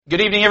Good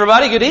evening,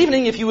 everybody. Good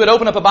evening. If you would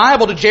open up a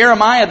Bible to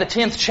Jeremiah, the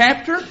 10th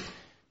chapter.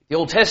 The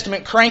Old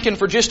Testament cranking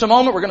for just a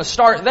moment. We're going to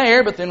start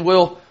there, but then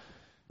we'll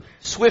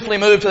swiftly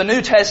move to the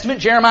New Testament.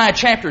 Jeremiah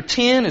chapter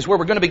 10 is where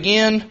we're going to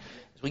begin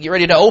as we get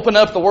ready to open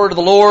up the Word of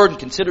the Lord and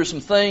consider some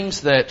things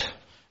that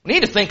we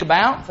need to think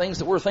about, things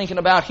that we're thinking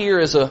about here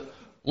as a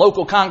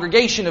local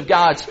congregation of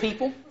God's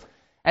people.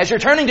 As you're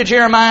turning to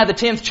Jeremiah, the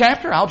 10th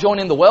chapter, I'll join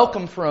in the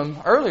welcome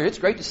from earlier. It's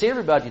great to see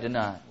everybody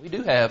tonight. We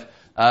do have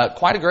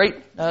quite a great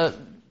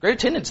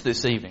attendance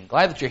this evening.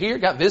 Glad that you're here.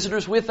 Got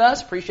visitors with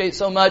us. Appreciate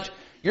so much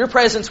your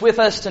presence with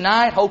us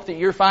tonight. Hope that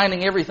you're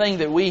finding everything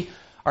that we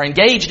are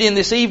engaged in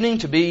this evening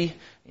to be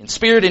in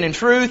spirit and in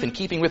truth and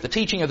keeping with the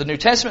teaching of the New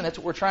Testament. That's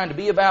what we're trying to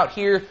be about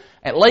here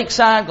at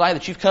Lakeside. Glad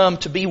that you've come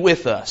to be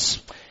with us.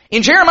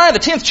 In Jeremiah, the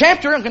 10th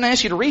chapter, I'm going to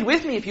ask you to read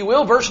with me, if you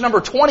will, verse number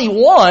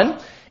 21.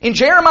 In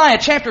Jeremiah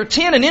chapter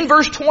 10 and in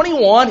verse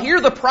 21, here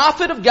the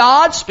prophet of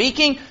God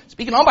speaking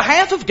on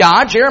behalf of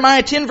God,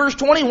 Jeremiah 10 verse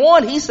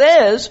 21, he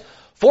says,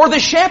 "For the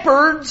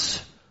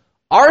shepherds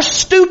are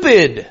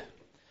stupid,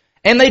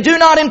 and they do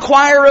not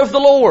inquire of the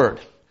Lord.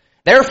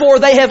 Therefore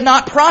they have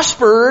not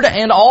prospered,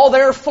 and all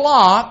their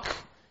flock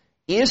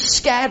is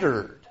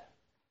scattered."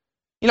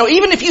 You know,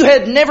 even if you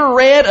had never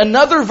read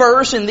another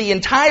verse in the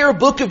entire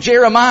book of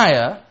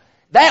Jeremiah,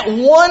 that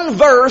one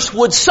verse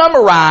would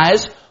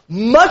summarize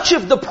much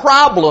of the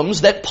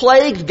problems that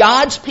plagued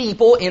God's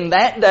people in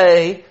that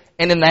day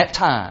and in that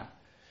time.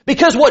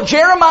 Because what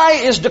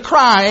Jeremiah is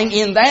decrying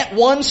in that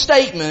one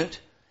statement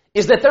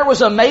is that there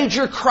was a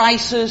major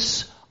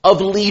crisis of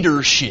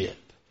leadership.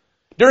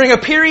 During a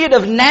period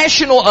of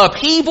national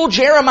upheaval,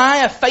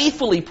 Jeremiah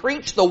faithfully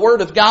preached the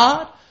Word of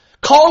God,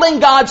 calling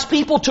God's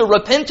people to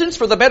repentance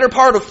for the better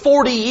part of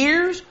 40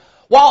 years,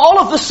 while all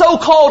of the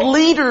so-called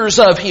leaders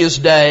of his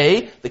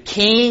day, the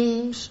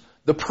kings,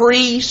 the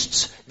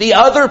priests, the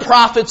other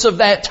prophets of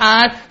that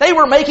time, they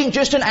were making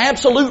just an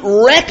absolute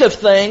wreck of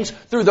things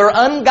through their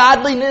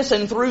ungodliness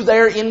and through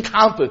their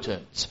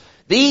incompetence.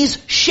 These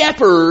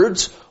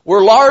shepherds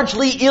were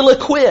largely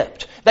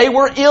ill-equipped. They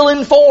were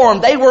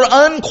ill-informed. They were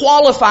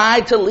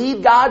unqualified to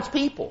lead God's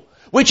people.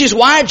 Which is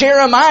why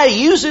Jeremiah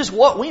uses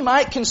what we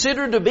might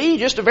consider to be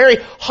just a very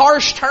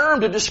harsh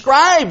term to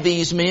describe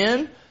these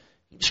men.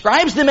 He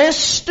describes them as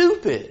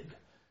stupid,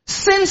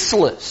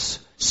 senseless,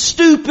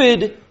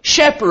 stupid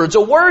shepherds.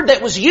 A word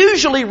that was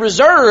usually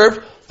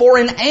reserved for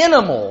an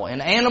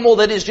animal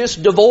that is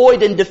just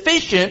devoid and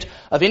deficient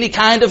of any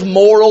kind of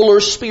moral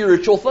or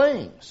spiritual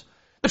things.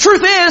 The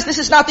truth is, this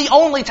is not the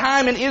only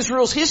time in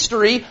Israel's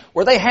history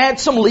where they had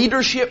some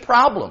leadership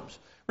problems.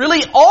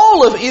 Really,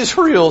 all of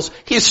Israel's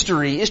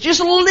history is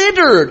just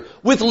littered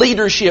with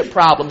leadership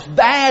problems.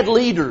 Bad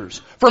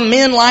leaders, from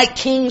men like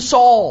King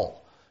Saul,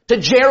 to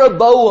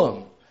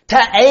Jeroboam, to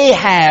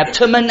Ahab,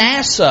 to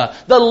Manasseh.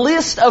 The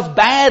list of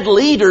bad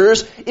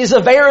leaders is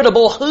a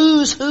veritable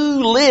who's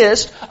who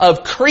list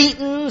of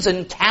cretins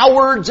and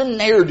cowards and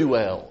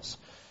ne'er-do-wells.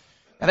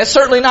 And that's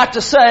certainly not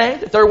to say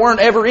that there weren't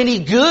ever any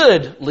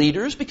good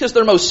leaders, because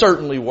there most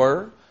certainly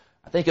were.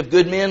 I think of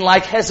good men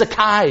like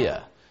Hezekiah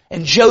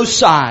and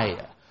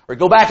Josiah, or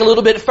go back a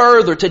little bit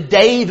further to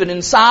David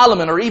and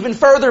Solomon, or even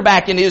further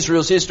back in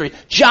Israel's history,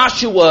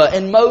 Joshua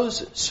and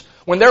Moses.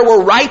 When there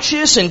were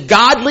righteous and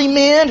godly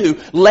men who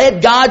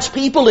led God's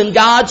people in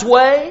God's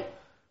way,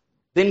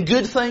 then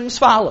good things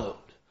followed.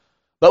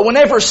 But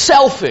whenever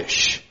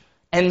selfish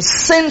and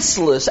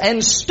senseless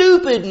and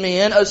stupid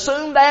men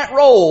assumed that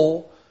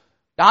role,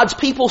 God's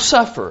people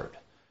suffered.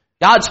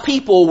 God's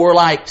people were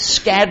like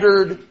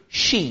scattered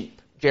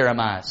sheep,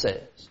 Jeremiah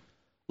says.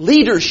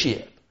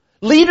 Leadership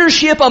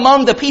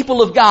among the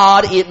people of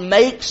God, it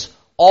makes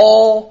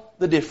all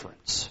the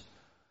difference.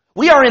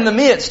 We are in the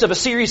midst of a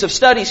series of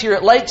studies here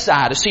at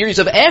Lakeside, a series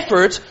of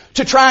efforts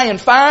to try and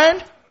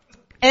find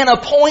and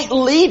appoint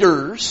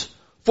leaders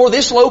for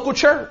this local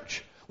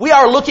church. We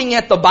are looking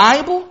at the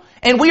Bible,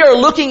 and we are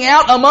looking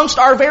out amongst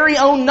our very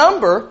own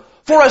number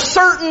for a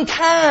certain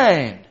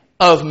kind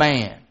of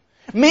man.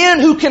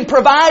 Men who can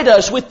provide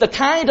us with the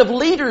kind of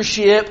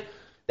leadership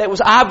that was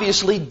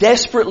obviously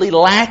desperately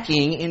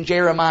lacking in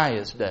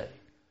Jeremiah's day.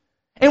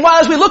 And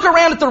while as we look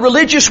around at the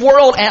religious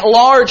world at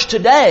large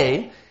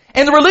today,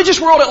 and the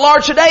religious world at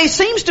large today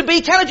seems to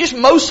be kind of just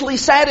mostly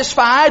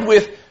satisfied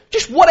with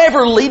just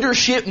whatever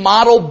leadership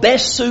model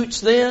best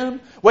suits them,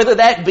 whether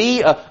that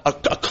be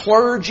a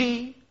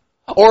clergy,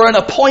 or an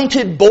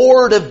appointed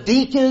board of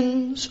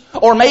deacons,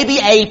 or maybe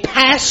a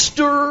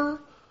pastor.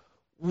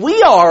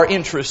 We are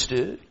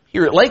interested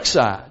here at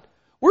Lakeside.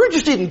 We're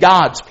interested in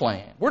God's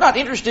plan. We're not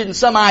interested in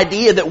some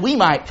idea that we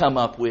might come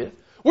up with.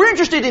 We're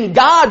interested in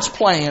God's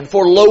plan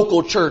for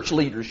local church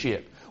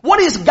leadership. What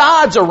is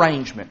God's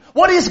arrangement?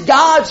 What is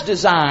God's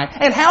design?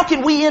 And how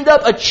can we end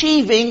up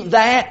achieving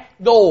that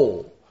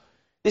goal?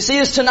 This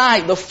is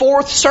tonight the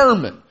fourth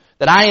sermon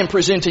that I am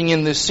presenting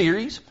in this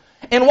series.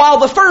 And while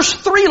the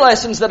first three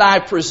lessons that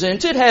I've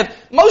presented have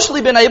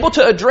mostly been able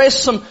to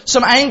address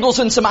some angles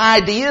and some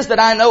ideas that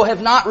I know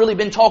have not really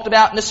been talked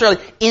about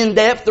necessarily in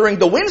depth during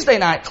the Wednesday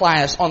night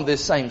class on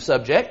this same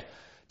subject,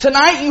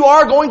 Tonight you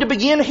are going to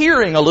begin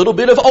hearing a little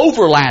bit of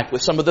overlap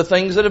with some of the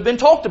things that have been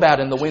talked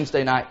about in the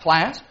Wednesday night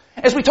class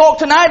as we talk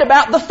tonight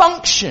about the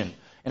function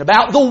and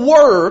about the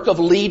work of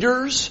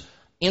leaders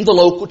in the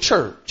local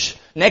church.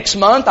 Next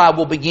month I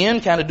will begin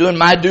kind of doing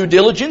my due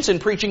diligence in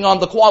preaching on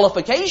the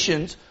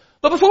qualifications.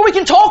 But before we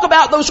can talk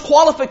about those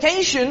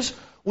qualifications,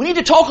 we need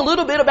to talk a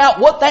little bit about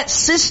what that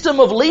system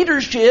of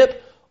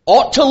leadership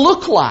ought to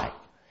look like.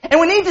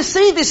 And we need to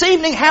see this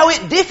evening how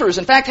it differs.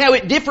 In fact, how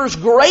it differs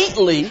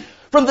greatly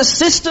from the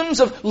systems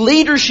of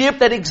leadership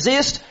that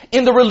exist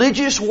in the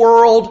religious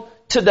world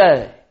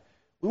today.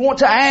 We want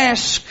to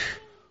ask,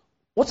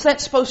 what's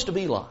that supposed to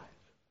be like?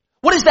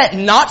 What is that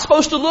not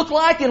supposed to look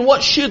like, and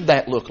what should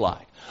that look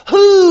like?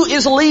 Who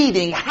is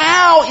leading?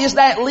 How is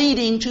that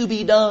leading to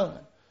be done?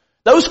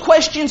 Those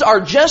questions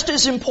are just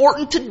as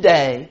important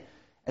today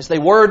as they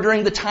were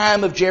during the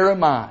time of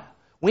Jeremiah.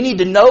 We need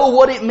to know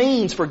what it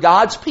means for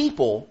God's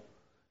people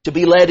to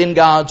be led in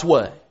God's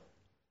way.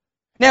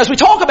 Now, as we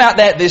talk about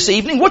that this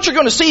evening, what you're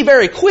going to see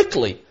very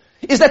quickly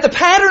is that the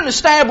pattern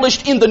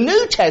established in the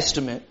New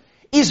Testament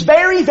is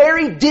very,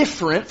 very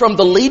different from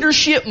the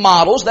leadership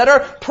models that are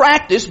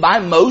practiced by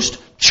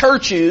most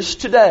churches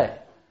today.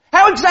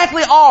 How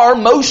exactly are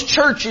most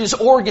churches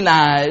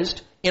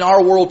organized in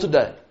our world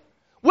today?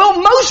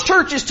 Well, most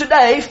churches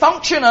today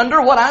function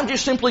under what I'm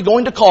just simply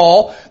going to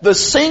call the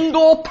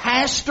single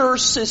pastor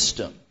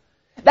system.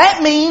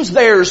 That means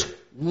there's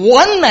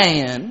one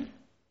man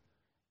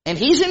and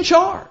he's in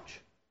charge.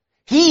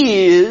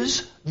 He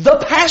is the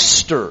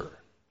pastor.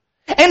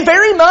 And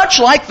very much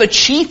like the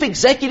chief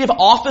executive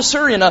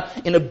officer in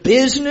a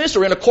business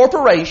or in a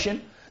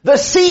corporation, the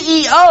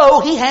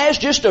CEO, he has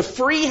just a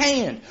free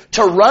hand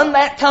to run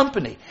that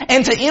company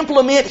and to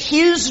implement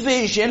his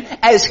vision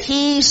as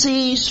he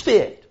sees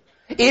fit.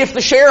 If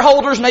the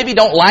shareholders maybe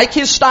don't like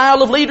his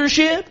style of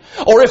leadership,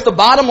 or if the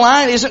bottom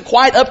line isn't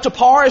quite up to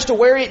par as to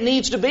where it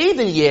needs to be,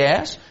 then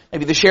yes,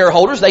 maybe the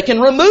shareholders, they can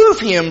remove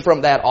him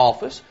from that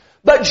office.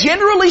 But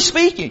generally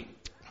speaking,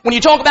 when you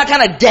talk about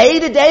kind of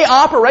day-to-day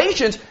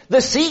operations, the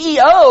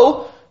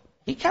CEO,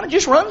 he kind of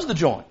just runs the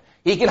joint.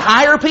 He can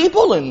hire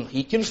people and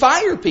he can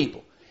fire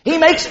people. He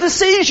makes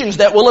decisions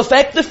that will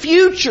affect the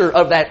future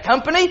of that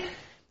company.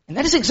 And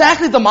that is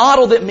exactly the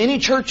model that many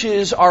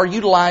churches are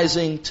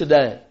utilizing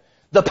today.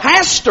 The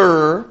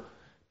pastor,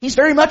 he's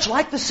very much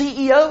like the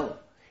CEO.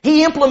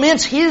 He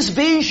implements his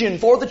vision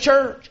for the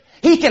church.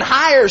 He can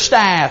hire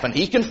staff and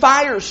he can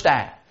fire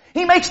staff.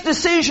 He makes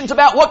decisions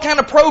about what kind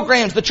of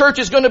programs the church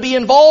is going to be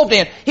involved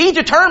in. He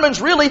determines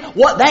really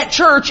what that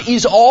church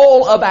is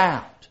all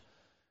about.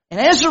 And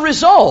as a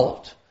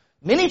result,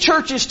 many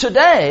churches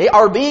today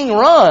are being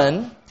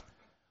run,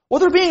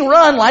 well, they're being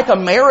run like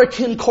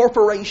American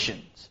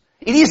corporations.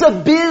 It is a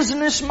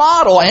business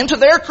model, and to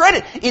their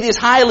credit, it is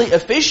highly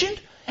efficient.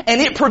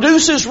 And it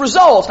produces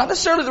results. Not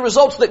necessarily the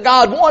results that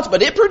God wants,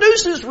 but it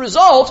produces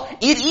results.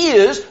 It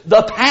is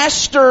the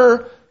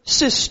pastor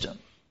system.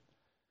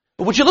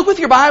 But would you look with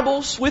your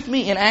Bibles with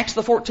me in Acts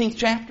the 14th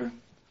chapter?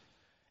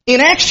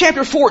 In Acts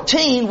chapter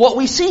 14, what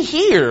we see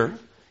here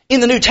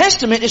in the New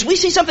Testament is we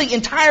see something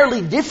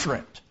entirely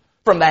different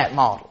from that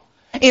model.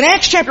 In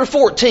Acts chapter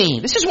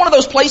 14, this is one of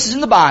those places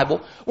in the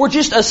Bible where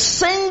just a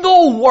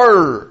single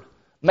word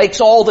makes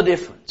all the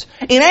difference.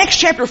 In Acts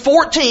chapter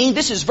 14,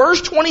 this is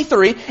verse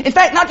 23. In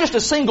fact, not just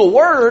a single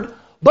word,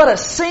 but a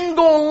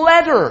single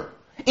letter.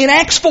 In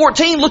Acts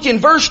 14, look in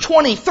verse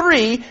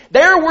 23,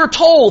 there we're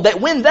told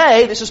that when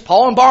they, this is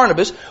Paul and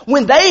Barnabas,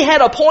 when they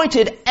had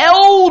appointed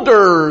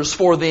elders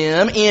for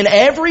them in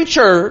every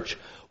church,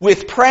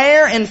 with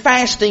prayer and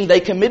fasting,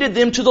 they committed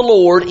them to the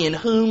Lord in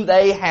whom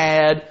they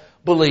had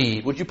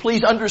believed. Would you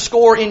please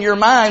underscore in your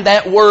mind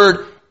that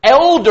word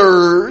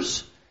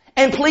elders?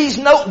 And please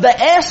note the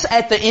S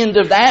at the end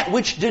of that,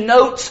 which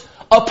denotes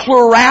a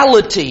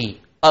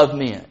plurality of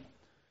men.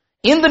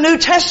 In the New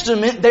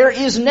Testament, there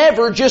is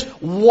never just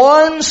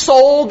one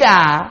sole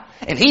guy,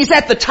 and he's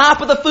at the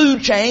top of the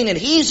food chain, and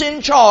he's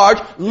in charge,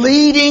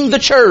 leading the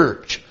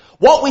church.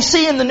 What we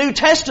see in the New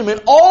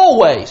Testament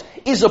always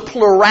is a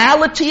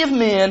plurality of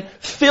men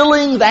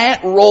filling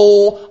that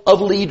role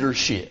of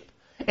leadership.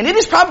 And it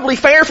is probably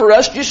fair for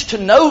us just to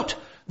note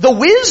the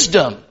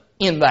wisdom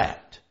in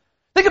that.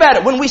 Think about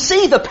it. When we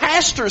see the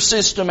pastor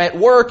system at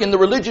work in the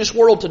religious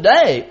world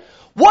today,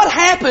 what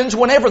happens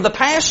whenever the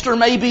pastor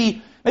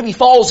maybe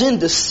falls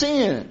into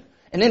sin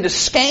and into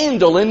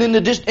scandal and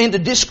into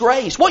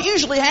disgrace? What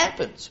usually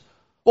happens?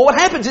 Well, what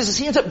happens is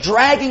he ends up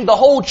dragging the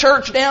whole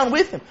church down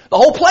with him. The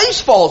whole place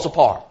falls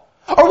apart.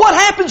 Or what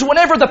happens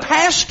whenever the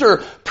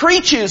pastor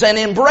preaches and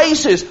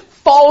embraces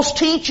false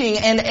teaching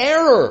and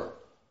error?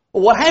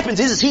 Well, what happens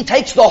is he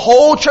takes the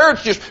whole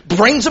church, just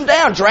brings them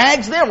down,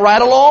 drags them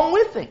right along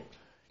with him.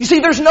 You see,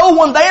 there's no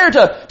one there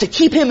to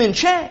keep him in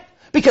check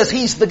because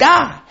he's the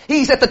guy.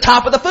 He's at the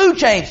top of the food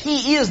chain.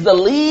 He is the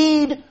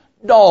lead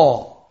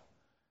dog.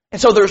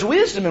 And so there's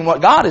wisdom in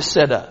what God has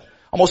set up.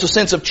 Almost a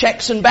sense of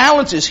checks and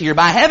balances here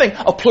by having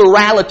a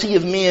plurality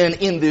of men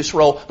in this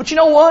role. But you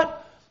know what?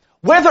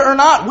 Whether or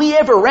not we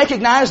ever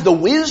recognize the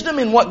wisdom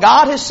in what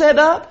God has set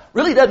up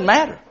really doesn't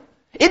matter.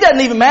 It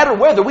doesn't even matter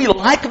whether we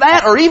like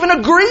that or even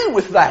agree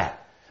with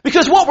that.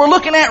 Because what we're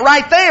looking at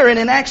right there and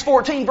in Acts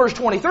 14 verse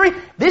 23,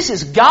 this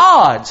is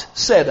God's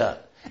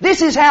setup.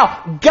 This is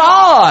how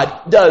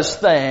God does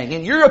things.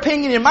 And your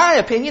opinion and my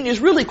opinion is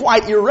really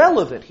quite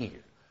irrelevant here.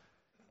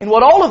 And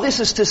what all of this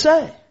is to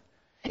say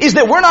is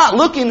that we're not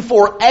looking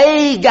for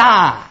a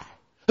guy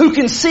who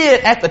can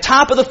sit at the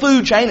top of the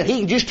food chain and he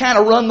can just kind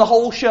of run the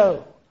whole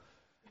show.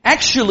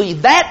 Actually,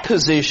 that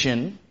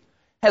position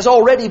has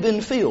already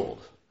been filled.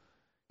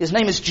 His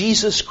name is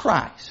Jesus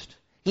Christ.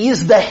 He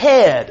is the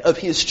head of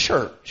His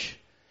church.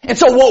 And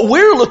so what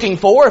we're looking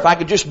for, if I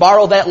could just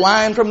borrow that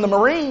line from the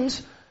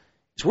Marines,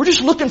 is we're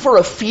just looking for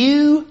a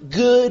few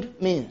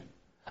good men.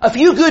 A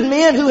few good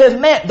men who have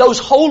met those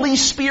Holy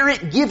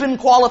Spirit given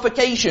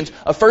qualifications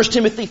of 1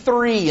 Timothy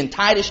 3 and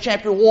Titus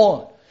chapter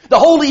 1. The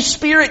Holy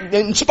Spirit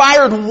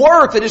inspired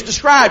work that is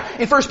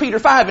described in 1 Peter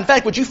 5. In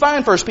fact, would you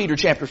find 1 Peter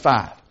chapter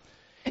 5?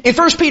 In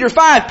 1 Peter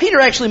 5, Peter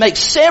actually makes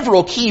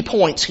several key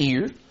points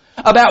here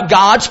about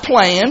God's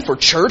plan for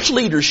church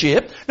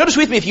leadership. Notice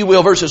with me, if you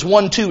will, verses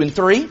 1, 2, and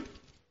 3.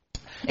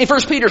 In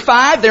 1 Peter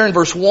 5, there in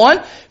verse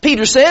 1,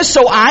 Peter says,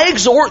 "So I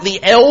exhort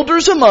the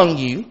elders among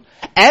you,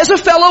 as a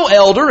fellow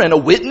elder and a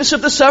witness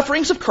of the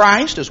sufferings of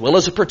Christ, as well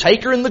as a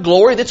partaker in the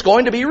glory that's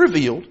going to be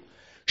revealed,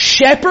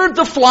 shepherd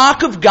the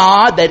flock of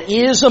God that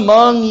is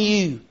among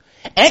you,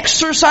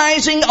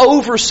 exercising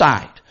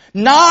oversight,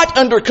 not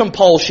under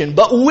compulsion,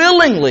 but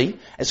willingly,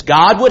 as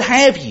God would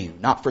have you,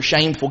 not for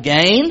shameful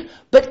gain,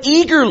 but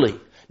eagerly,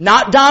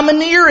 not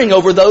domineering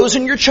over those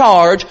in your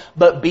charge,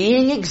 but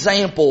being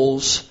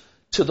examples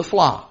to the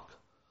flock."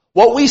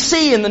 What we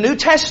see in the New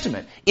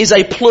Testament is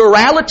a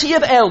plurality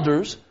of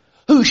elders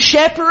who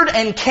shepherd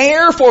and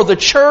care for the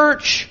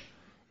church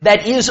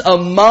that is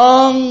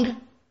among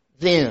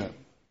them.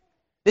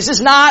 This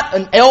is not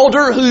an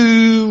elder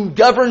who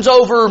governs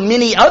over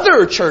many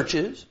other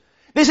churches.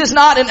 This is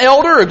not an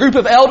elder, a group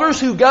of elders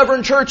who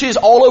govern churches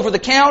all over the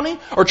county,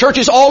 or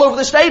churches all over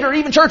the state, or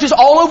even churches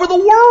all over the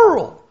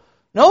world.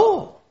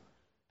 No.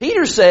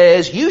 Peter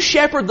says, you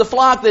shepherd the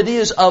flock that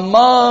is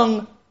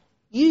among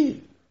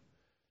you.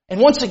 And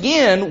once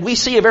again, we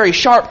see a very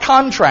sharp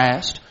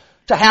contrast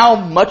to how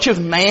much of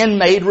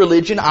man-made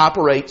religion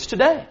operates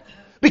today.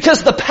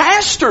 Because the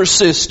pastor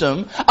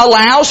system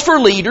allows for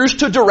leaders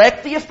to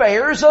direct the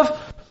affairs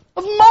of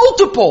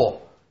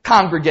multiple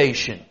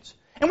congregations.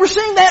 And we're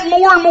seeing that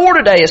more and more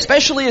today,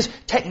 especially as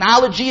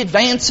technology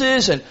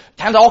advances and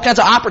all kinds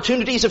of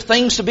opportunities of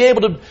things to be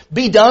able to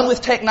be done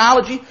with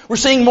technology. We're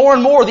seeing more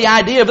and more the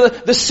idea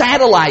of the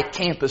satellite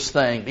campus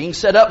thing being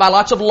set up by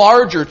lots of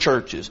larger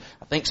churches.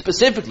 I think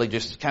specifically,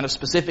 just kind of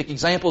specific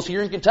examples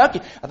here in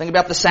Kentucky, I think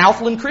about the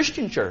Southland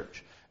Christian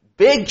Church.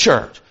 Big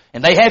church.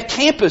 And they have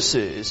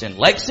campuses in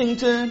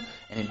Lexington,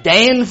 and in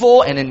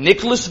Danville, and in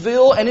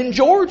Nicholasville, and in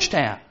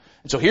Georgetown.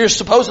 And so here's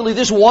supposedly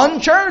this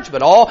one church,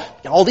 but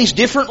all these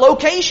different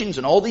locations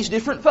and all these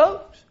different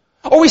folks.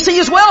 Or we see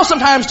as well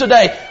sometimes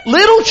today,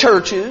 little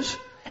churches,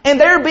 and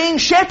they're being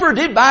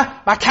shepherded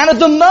by kind of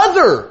the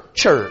mother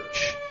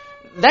church.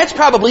 That's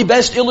probably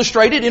best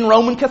illustrated in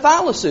Roman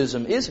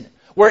Catholicism, isn't it?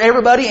 Where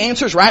everybody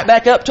answers right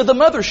back up to the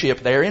mothership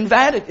there in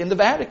the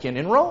Vatican,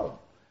 in Rome.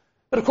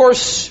 But of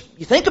course,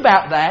 you think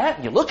about that,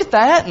 and you look at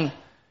that, and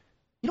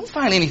you don't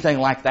find anything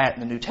like that in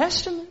the New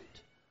Testament.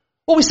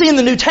 What we see in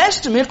the New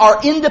Testament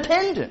are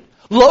independent,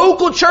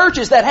 local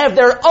churches that have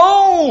their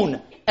own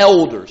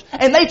elders,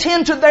 and they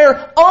tend to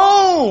their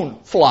own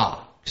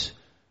flocks.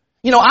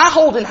 You know, I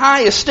hold in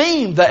high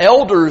esteem the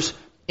elders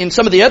in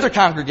some of the other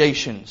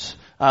congregations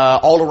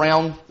all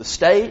around the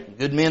state,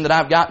 good men that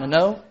I've gotten to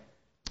know.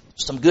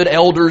 Some good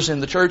elders in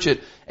the church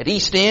at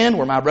East End,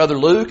 where my brother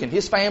Luke and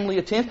his family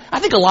attend. I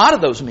think a lot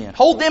of those men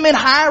hold them in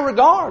high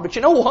regard. But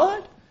you know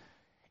what?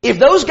 If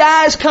those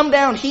guys come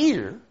down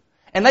here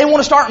and they want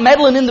to start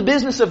meddling in the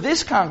business of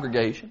this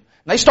congregation,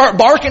 and they start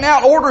barking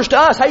out orders to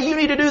us, hey, you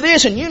need to do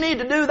this and you need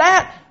to do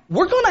that,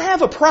 we're going to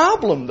have a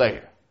problem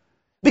there.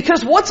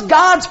 Because what's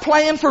God's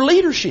plan for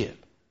leadership?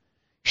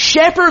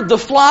 Shepherd the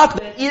flock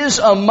that is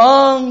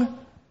among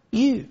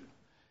you.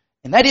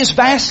 And that is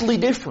vastly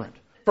different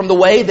from the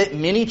way that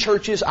many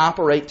churches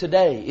operate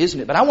today, isn't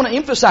it? But I want to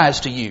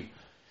emphasize to you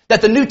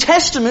that the New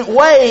Testament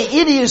way,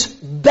 it is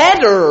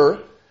better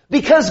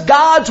because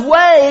God's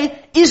way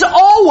is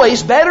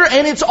always better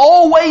and it's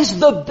always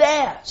the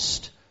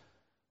best.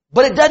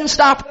 But it doesn't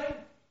stop there.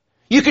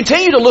 You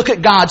continue to look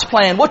at God's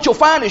plan. What you'll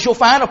find is you'll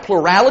find a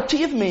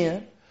plurality of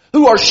men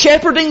who are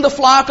shepherding the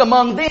flock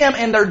among them,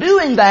 and they're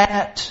doing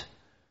that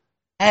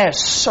as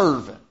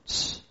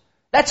servants.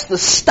 That's the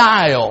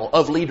style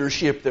of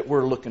leadership that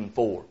we're looking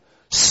for.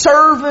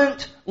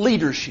 Servant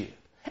leadership.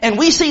 And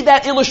we see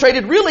that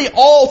illustrated really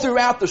all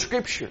throughout the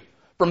Scripture.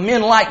 From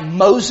men like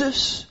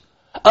Moses,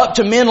 up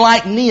to men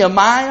like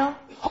Nehemiah,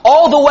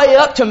 all the way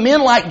up to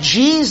men like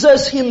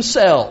Jesus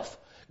himself.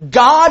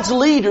 God's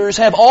leaders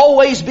have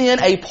always been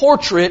a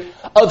portrait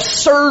of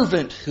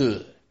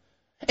servanthood.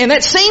 And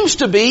that seems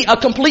to be a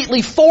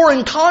completely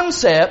foreign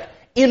concept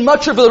in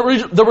much of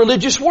the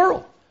religious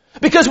world.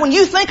 Because when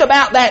you think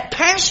about that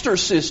pastor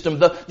system,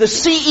 the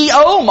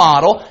CEO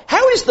model,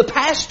 how is the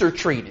pastor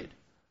treated?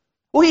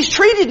 Well, he's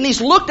treated and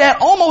he's looked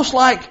at almost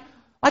like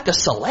a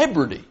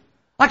celebrity,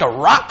 like a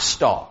rock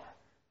star.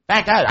 In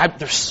fact,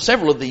 there's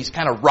several of these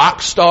kind of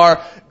rock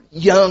star,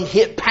 young,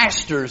 hip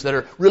pastors that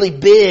are really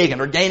big and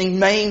are gaining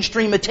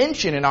mainstream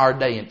attention in our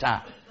day and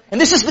time. And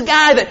this is the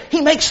guy that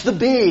he makes the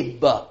big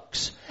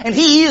bucks. And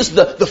he is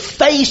the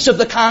face of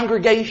the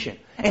congregation.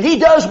 And he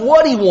does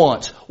what he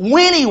wants,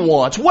 when he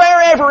wants,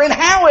 wherever and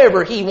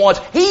however he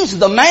wants. He's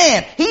the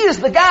man. He is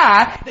the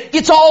guy that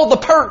gets all the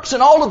perks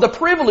and all of the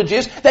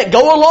privileges that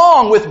go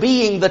along with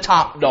being the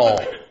top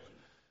dog.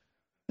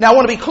 Now I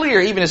want to be clear,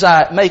 even as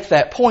I make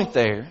that point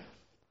there,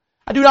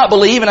 I do not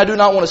believe and I do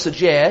not want to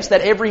suggest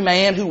that every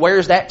man who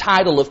wears that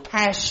title of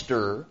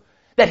pastor,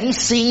 that he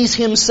sees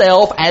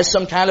himself as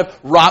some kind of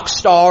rock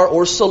star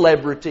or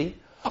celebrity,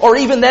 or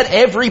even that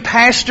every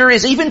pastor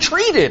is even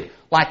treated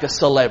like a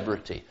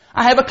celebrity.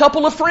 I have a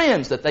couple of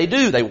friends that they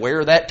do. They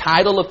wear that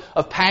title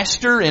of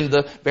pastor in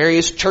the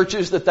various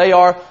churches that they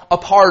are a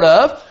part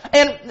of.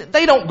 And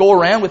they don't go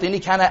around with any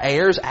kind of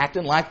airs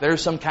acting like they're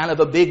some kind of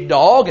a big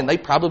dog. And they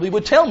probably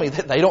would tell me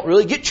that they don't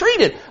really get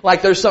treated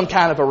like they're some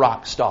kind of a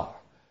rock star.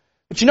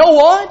 But you know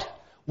what?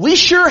 We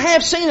sure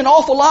have seen an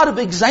awful lot of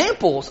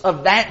examples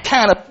of that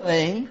kind of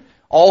thing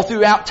all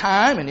throughout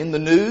time and in the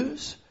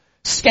news.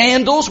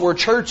 Scandals where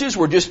churches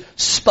were just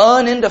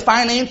spun into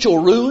financial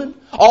ruin,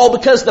 all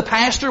because the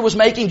pastor was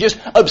making just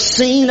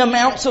obscene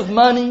amounts of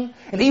money,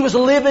 and he was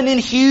living in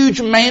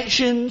huge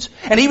mansions,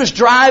 and he was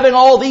driving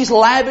all these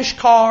lavish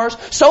cars,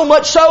 so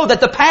much so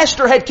that the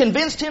pastor had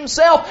convinced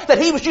himself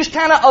that he was just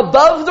kind of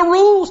above the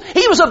rules.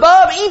 He was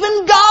above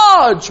even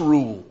God's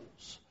rules.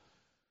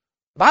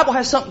 The Bible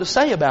has something to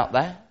say about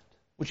that.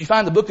 Would you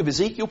find the book of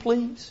Ezekiel,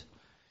 please?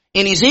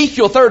 In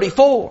Ezekiel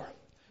 34,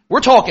 we're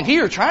talking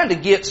here trying to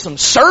get some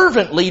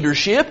servant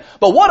leadership,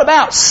 but what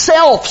about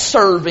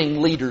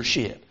self-serving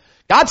leadership?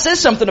 God says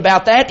something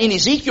about that in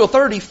Ezekiel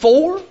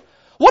 34.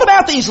 What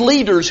about these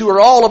leaders who are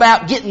all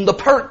about getting the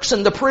perks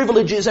and the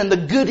privileges and the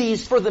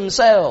goodies for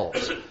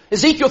themselves?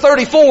 Ezekiel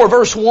 34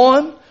 verse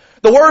 1,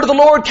 the word of the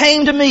Lord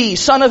came to me,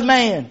 Son of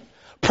man,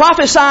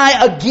 prophesy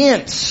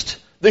against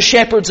the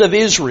shepherds of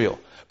Israel.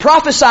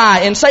 Prophesy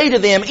and say to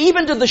them,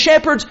 even to the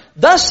shepherds,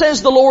 thus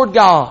says the Lord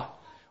God.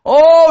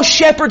 Oh,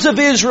 shepherds of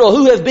Israel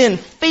who have been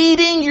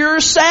feeding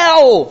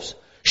yourselves.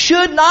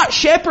 Should not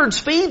shepherds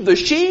feed the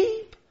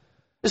sheep?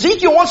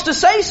 Ezekiel wants to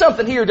say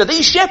something here to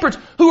these shepherds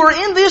who are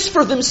in this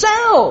for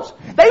themselves.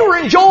 They were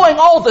enjoying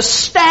all the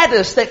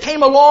status that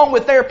came along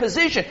with their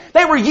position.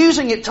 They were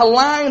using it to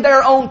line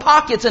their own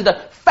pockets and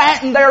to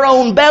fatten their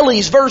own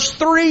bellies. Verse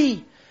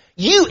 3,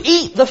 you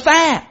eat the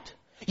fat.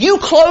 You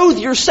clothe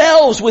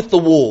yourselves with the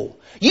wool.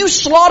 You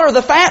slaughter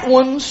the fat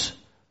ones,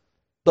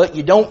 but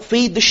you don't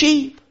feed the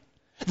sheep.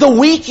 The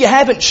weak you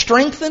haven't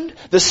strengthened,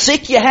 the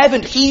sick you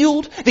haven't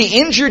healed, the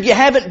injured you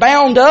haven't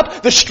bound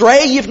up, the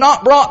stray you've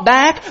not brought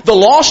back, the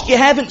lost you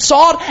haven't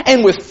sought,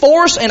 and with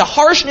force and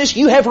harshness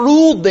you have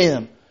ruled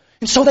them.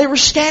 And so they were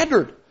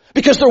scattered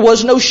because there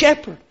was no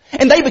shepherd.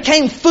 And they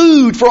became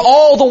food for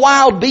all the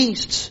wild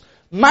beasts.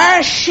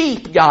 My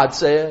sheep, God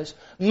says,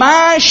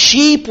 my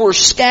sheep were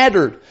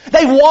scattered.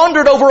 They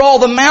wandered over all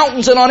the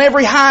mountains and on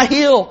every high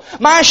hill.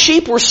 My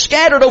sheep were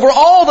scattered over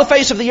all the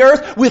face of the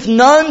earth with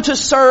none to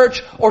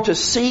search or to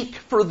seek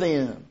for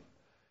them.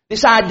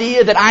 This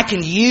idea that I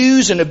can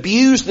use and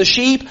abuse the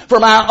sheep for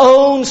my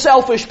own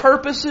selfish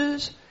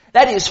purposes,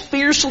 that is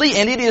fiercely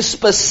and it is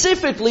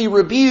specifically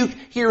rebuked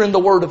here in the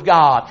Word of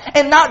God.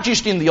 And not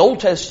just in the Old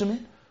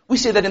Testament. We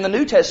see that in the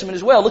New Testament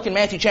as well. Look in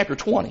Matthew chapter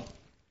 20.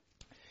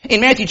 In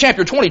Matthew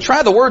chapter 20,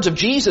 try the words of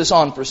Jesus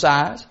on for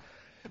size.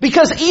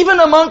 Because even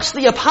amongst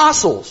the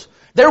apostles,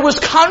 there was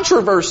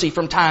controversy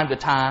from time to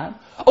time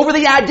over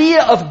the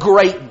idea of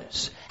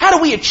greatness. How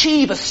do we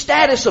achieve a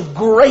status of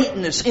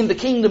greatness in the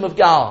kingdom of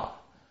God?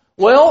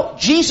 Well,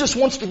 Jesus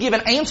wants to give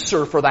an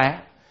answer for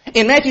that.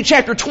 In Matthew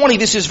chapter 20,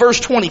 this is verse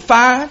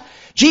 25,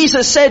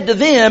 Jesus said to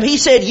them, He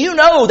said, you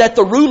know that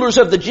the rulers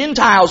of the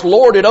Gentiles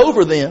lord it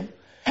over them,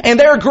 and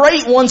their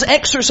great ones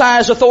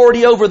exercise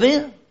authority over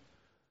them.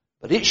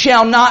 But it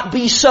shall not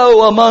be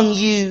so among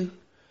you.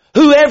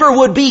 Whoever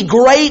would be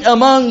great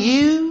among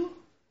you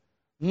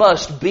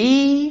must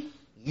be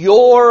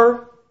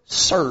your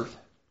servant.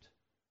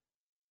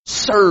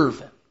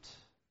 Servant.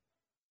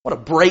 What a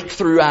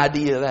breakthrough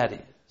idea that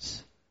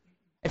is.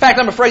 In fact,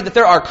 I'm afraid that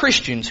there are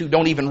Christians who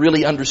don't even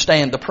really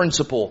understand the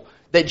principle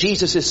that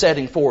Jesus is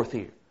setting forth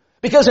here.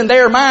 Because in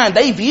their mind,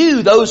 they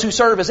view those who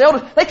serve as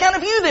elders, they kind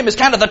of view them as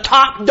kind of the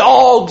top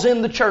dogs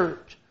in the church.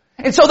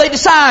 And so they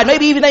decide,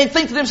 maybe even they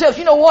think to themselves,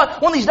 you know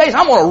what, one of these days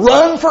I'm going to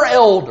run for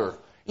elder.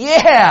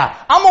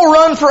 Yeah, I'm going to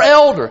run for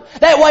elder.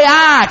 That way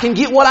I can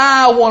get what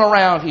I want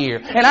around here.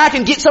 And I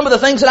can get some of the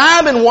things that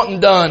I've been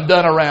wanting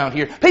done around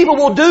here. People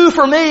will do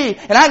for me.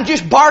 And I can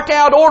just bark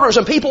out orders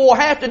and people will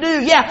have to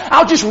do. Yeah,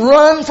 I'll just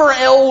run for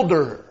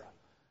elder.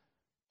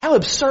 How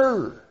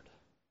absurd.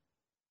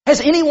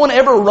 Has anyone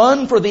ever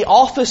run for the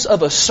office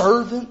of a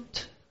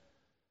servant?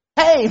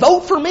 Hey,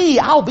 vote for me.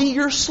 I'll be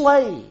your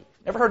slave.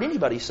 Never heard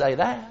anybody say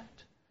that.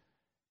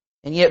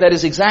 And yet that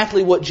is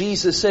exactly what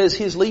Jesus says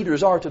His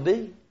leaders are to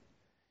be.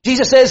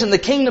 Jesus says in the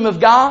kingdom of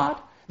God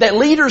that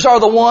leaders are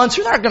the ones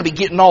who aren't going to be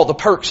getting all the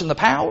perks and the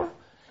power.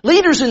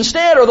 Leaders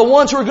instead are the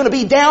ones who are going to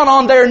be down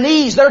on their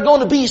knees. They're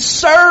going to be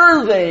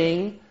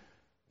serving.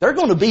 They're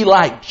going to be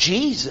like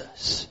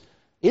Jesus.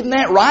 Isn't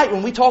that right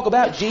when we talk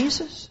about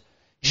Jesus?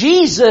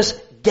 Jesus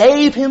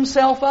gave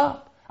Himself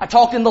up. I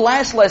talked in the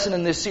last lesson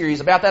in this series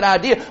about that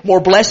idea, more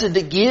blessed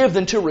to give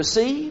than to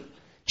receive.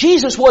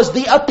 Jesus was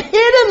the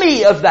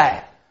epitome of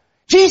that.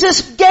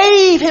 Jesus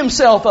gave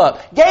Himself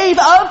up, gave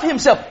of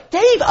Himself,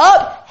 gave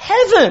up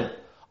heaven.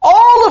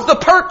 All of the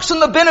perks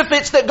and the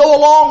benefits that go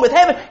along with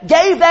heaven,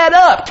 gave that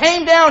up,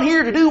 came down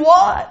here to do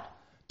what?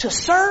 To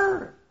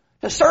serve.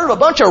 To serve a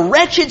bunch of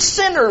wretched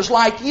sinners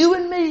like you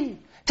and me.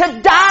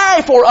 To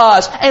die for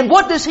us. And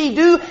what does He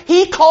do?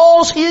 He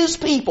calls His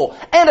people,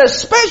 and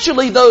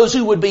especially those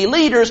who would be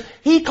leaders,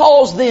 He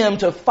calls them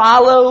to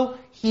follow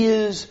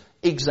His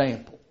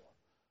example.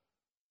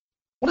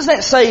 What does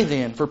that say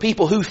then for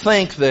people who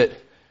think that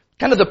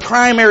kind of the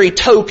primary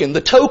token,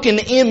 the token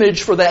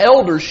image for the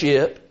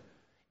eldership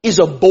is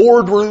a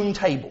boardroom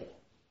table?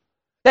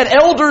 That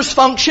elders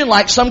function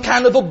like some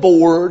kind of a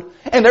board,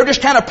 and they're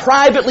just kind of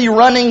privately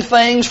running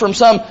things from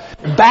some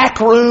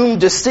backroom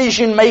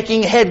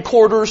decision-making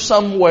headquarters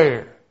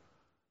somewhere.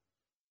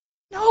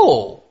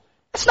 No,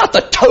 that's not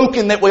the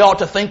token that we ought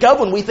to think of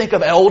when we think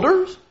of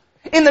elders.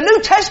 In the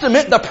New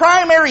Testament, the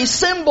primary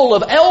symbol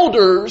of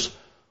elders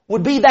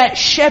would be that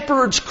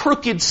shepherd's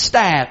crooked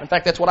staff. In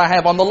fact, that's what I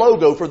have on the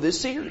logo for this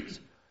series.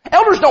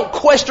 Elders don't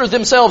question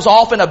themselves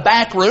off in a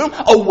back room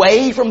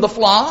away from the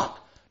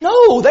flock.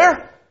 No,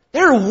 they're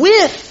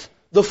with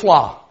the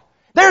flock.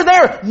 They're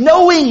there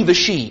knowing the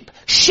sheep,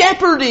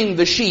 shepherding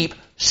the sheep,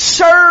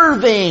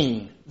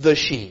 serving the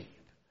sheep.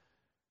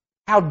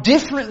 How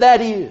different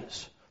that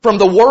is from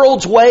the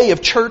world's way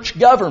of church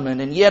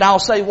government. And yet I'll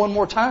say one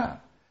more time,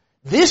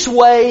 this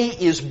way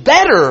is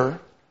better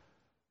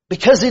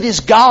because it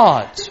is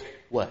God's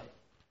way.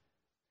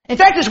 In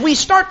fact, as we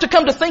start to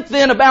come to think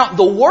then about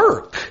the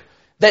work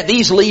that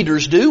these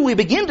leaders do, we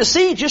begin to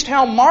see just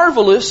how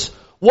marvelous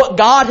what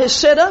God has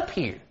set up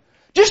here.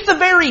 Just the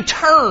very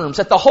terms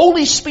that the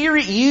Holy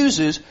Spirit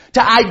uses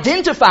to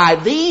identify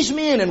these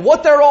men and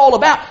what they're all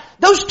about,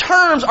 those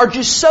terms are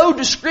just so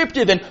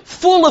descriptive and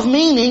full of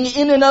meaning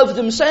in and of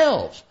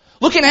themselves.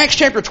 Look in Acts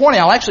chapter 20.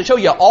 I'll actually show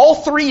you all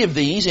three of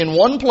these in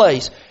one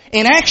place.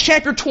 In Acts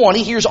chapter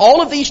 20, here's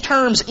all of these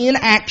terms in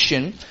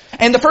action.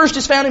 And the first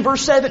is found in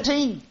verse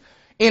 17.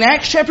 In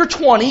Acts chapter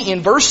 20,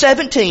 in verse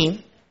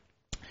 17,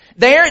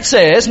 there it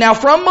says, "Now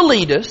from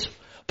Miletus,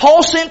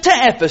 Paul sent to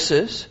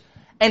Ephesus,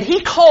 and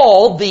he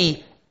called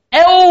the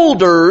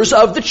elders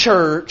of the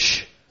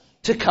church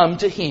to come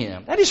to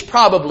him." That is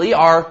probably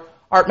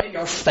maybe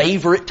our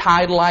favorite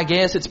title, I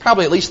guess. It's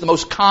probably at least the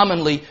most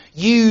commonly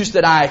used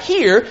that I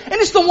hear, and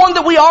it's the one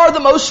that we are the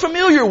most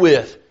familiar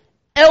with.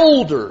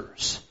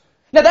 Elders.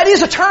 Now that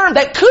is a term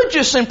that could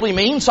just simply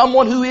mean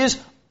someone who is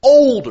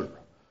older.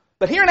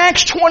 But here in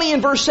Acts 20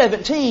 and verse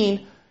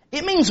 17,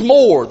 it means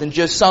more than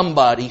just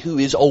somebody who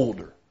is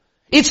older.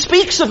 It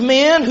speaks of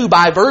men who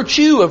by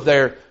virtue of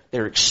their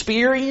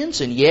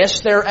experience and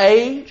yes, their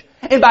age,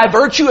 and by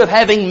virtue of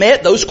having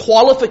met those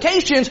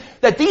qualifications,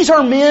 that these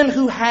are men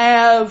who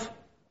have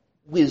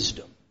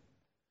wisdom.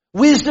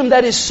 Wisdom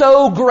that is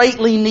so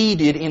greatly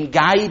needed in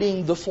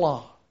guiding the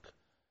flock.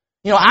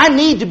 You know, I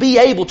need to be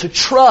able to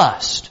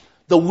trust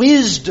the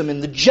wisdom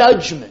and the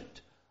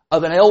judgment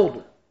of an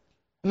elder.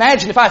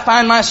 Imagine if I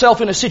find myself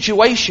in a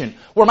situation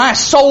where my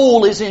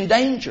soul is in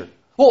danger.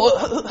 Well,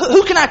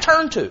 who can I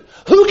turn to?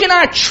 Who can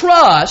I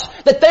trust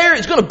that there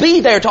is going to be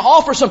there to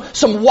offer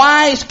some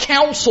wise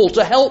counsel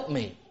to help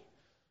me?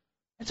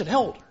 It's an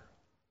elder.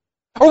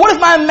 Or what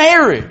if my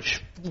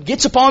marriage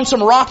gets upon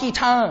some rocky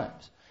times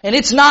and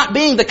it's not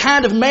being the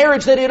kind of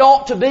marriage that it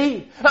ought to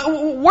be?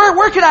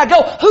 Where can I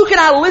go? Who can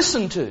I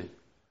listen to?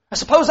 I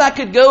suppose I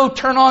could go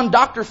turn on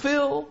Dr.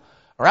 Phil,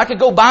 or I could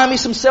go buy me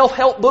some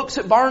self-help books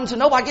at Barnes &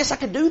 Noble. I guess I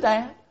could do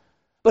that.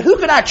 But who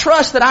can I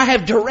trust that I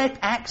have direct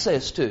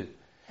access to?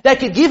 That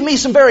could give me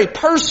some very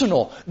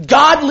personal,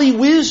 godly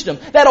wisdom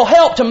that'll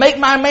help to make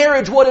my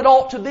marriage what it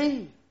ought to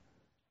be.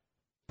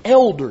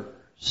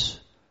 Elders.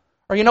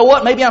 Or you know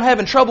what? Maybe I'm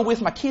having trouble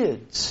with my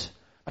kids.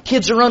 My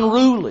kids are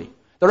unruly.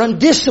 They're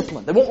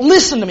undisciplined. They won't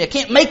listen to me. I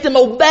can't make them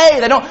obey.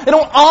 They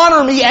don't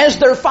honor me as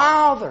their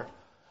father.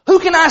 Who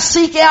can I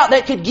seek out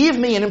that could give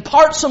me and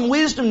impart some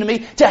wisdom to me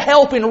to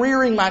help in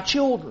rearing my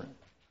children?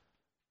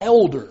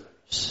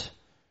 Elders.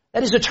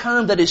 That is a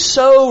term that is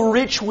so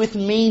rich with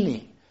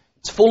meaning.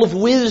 It's full of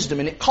wisdom,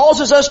 and it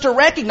causes us to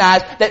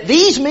recognize that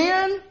these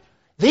men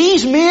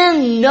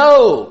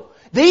know.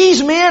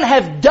 These men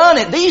have done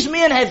it. These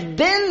men have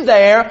been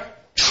there.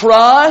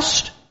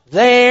 Trust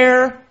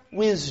their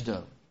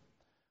wisdom.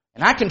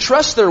 And I can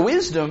trust their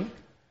wisdom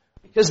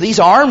because these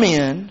are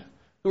men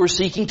who are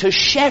seeking to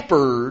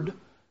shepherd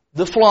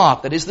the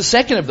flock. That is the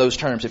second of those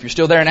terms. If you're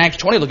still there in Acts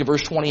 20, look at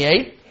verse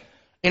 28.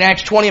 In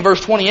Acts 20 and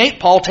verse 28,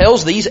 Paul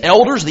tells these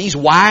elders, these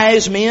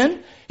wise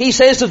men, he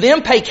says to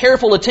them, "Pay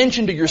careful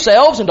attention to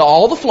yourselves and to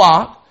all the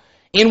flock,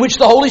 in which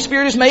the Holy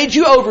Spirit has made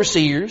you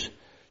overseers,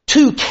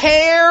 to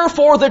care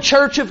for the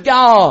church of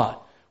God,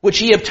 which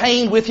He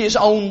obtained with His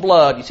own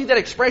blood. You see that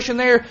expression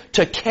there?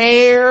 To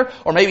care,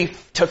 or maybe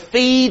to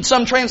feed,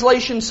 some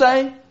translations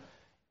say.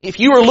 If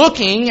you were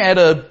looking at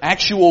an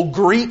actual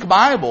Greek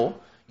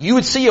Bible, you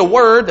would see a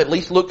word that at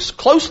least looks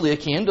closely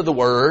akin to the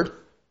word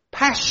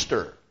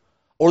pastor,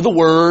 or the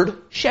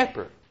word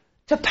shepherd.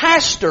 To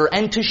pastor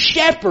and to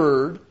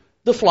shepherd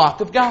the flock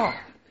of God.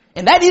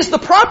 And that is the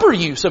proper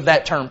use of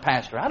that term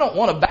pastor. I don't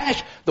want to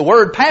bash the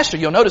word pastor.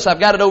 You'll notice I've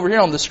got it over here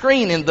on the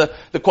screen in the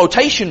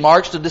quotation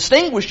marks to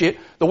distinguish it.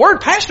 The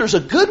word pastor is a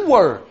good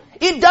word.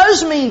 It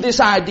does mean this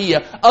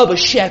idea of a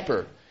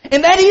shepherd.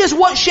 And that is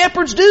what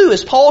shepherds do,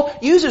 as Paul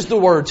uses the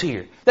words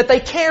here. That they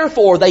care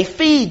for, they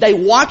feed, they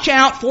watch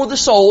out for the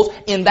souls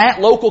in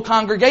that local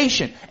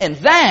congregation. And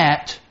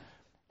that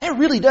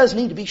really does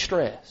need to be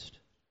stressed.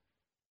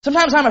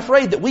 Sometimes I'm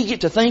afraid that we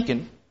get to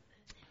thinking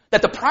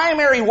that the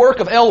primary work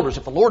of elders,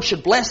 if the Lord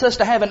should bless us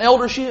to have an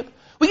eldership,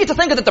 we get to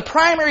think that the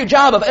primary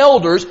job of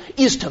elders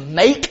is to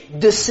make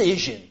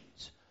decisions.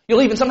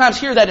 You'll even sometimes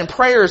hear that in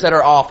prayers that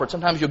are offered.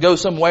 Sometimes you'll go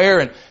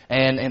somewhere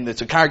and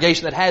it's a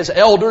congregation that has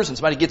elders and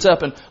somebody gets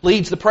up and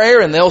leads the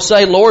prayer and they'll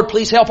say, Lord,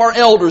 please help our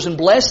elders and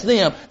bless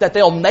them that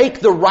they'll make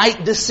the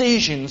right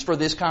decisions for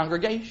this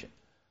congregation.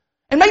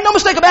 And make no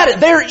mistake about it,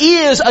 there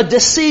is a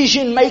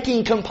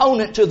decision-making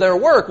component to their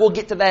work. We'll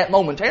get to that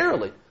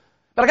momentarily.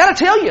 But I got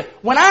to tell you,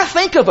 when I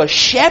think of a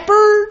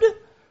shepherd, I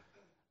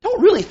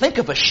don't really think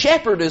of a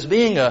shepherd as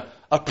being a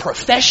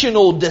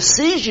professional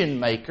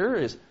decision maker.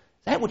 Is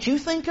that what you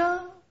think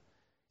of? Is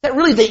that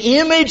really the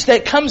image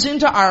that comes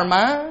into our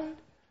mind?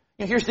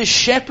 You know, here's this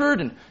shepherd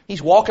and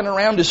he's walking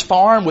around his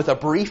farm with a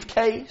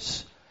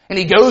briefcase. And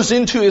he goes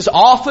into his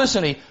office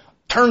and he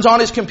turns on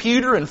his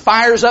computer and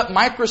fires up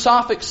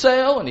Microsoft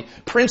Excel and he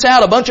prints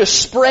out a bunch of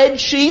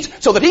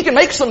spreadsheets so that he can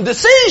make some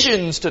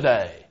decisions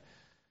today.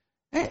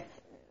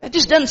 That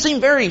just doesn't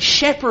seem very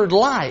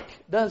shepherd-like,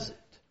 does it?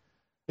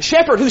 A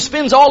shepherd who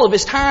spends all of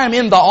his time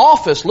in the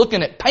office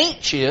looking at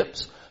paint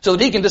chips so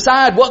that he can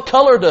decide what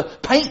color to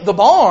paint the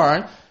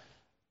barn,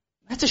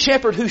 that's a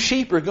shepherd whose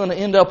sheep are going to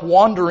end up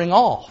wandering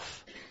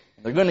off.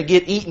 They're going to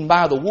get eaten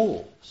by the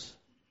wolves.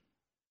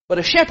 But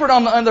a shepherd,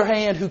 on the other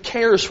hand, who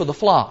cares for the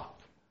flock,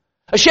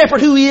 a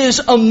shepherd who is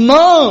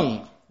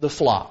among the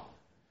flock,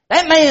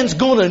 that man's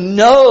going to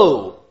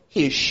know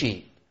his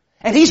sheep.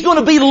 And he's going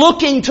to be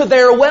looking to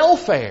their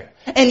welfare.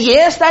 And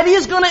yes, that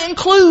is going to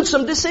include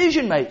some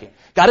decision making.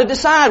 Got to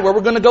decide where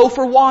we're going to go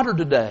for water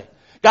today.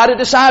 Got to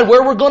decide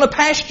where we're going to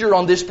pasture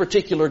on this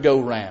particular go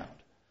round.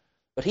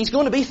 But he's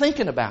going to be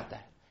thinking about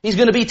that. He's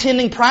going to be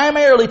tending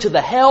primarily to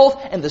the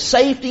health and the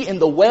safety and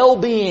the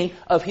well-being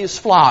of his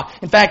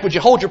flock. In fact, would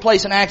you hold your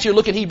place in Acts here?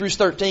 Look at Hebrews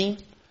 13.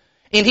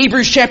 In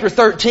Hebrews chapter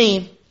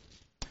 13,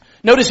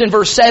 notice in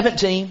verse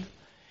 17,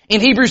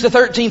 in Hebrews the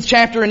 13th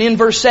chapter and in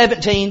verse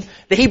 17,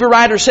 the Hebrew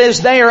writer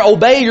says there,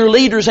 obey your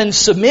leaders and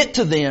submit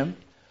to them,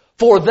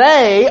 for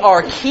they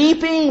are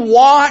keeping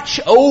watch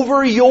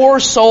over your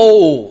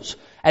souls,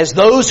 as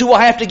those who will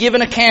have to give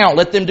an account.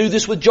 Let them do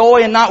this with joy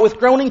and not with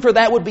groaning, for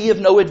that would be of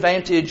no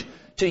advantage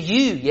to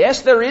you.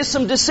 Yes, there is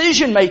some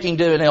decision-making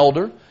to an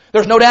elder.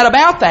 There's no doubt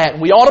about that.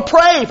 We ought to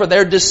pray for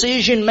their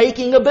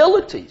decision-making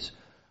abilities.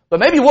 But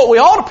maybe what we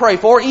ought to pray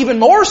for, even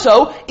more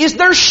so, is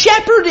their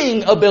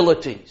shepherding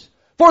abilities.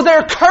 For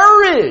their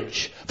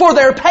courage, for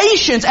their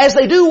patience, as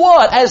they do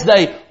what? As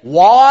they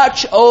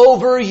watch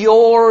over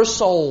your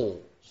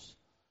souls.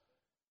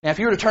 Now, if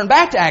you were to turn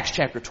back to Acts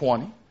chapter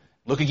 20,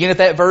 look again at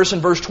that verse in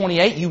verse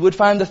 28, you would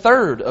find the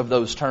third of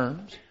those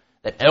terms.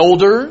 That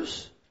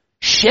elders,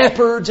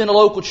 shepherds in a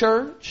local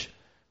church,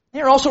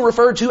 they're also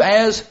referred to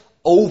as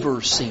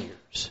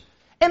overseers.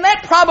 And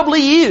that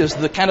probably is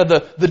the kind of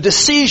the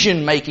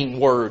decision-making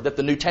word that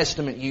the New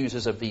Testament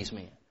uses of these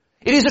men.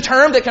 It is a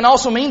term that can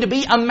also mean to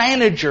be a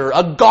manager,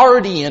 a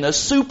guardian, a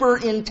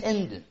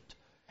superintendent.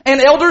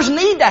 And elders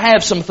need to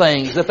have some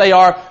things that they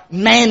are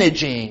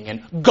managing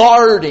and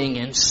guarding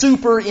and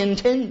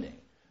superintending.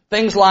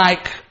 Things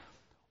like,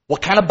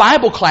 what kind of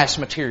Bible class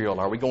material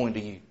are we going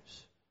to use?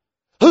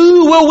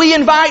 Who will we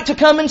invite to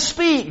come and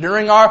speak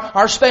during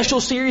our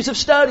special series of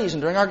studies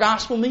and during our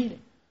gospel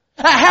meeting?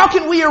 How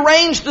can we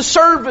arrange the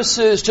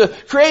services to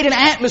create an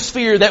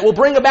atmosphere that will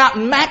bring about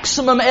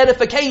maximum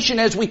edification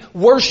as we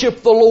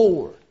worship the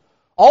Lord?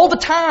 All the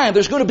time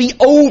there's going to be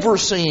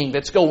overseeing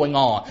that's going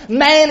on,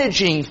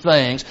 managing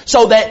things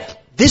so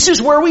that this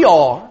is where we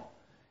are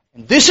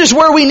and this is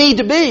where we need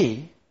to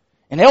be.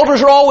 And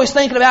elders are always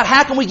thinking about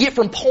how can we get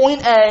from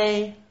point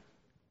A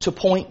to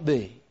point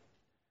B.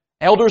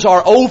 Elders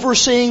are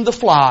overseeing the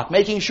flock,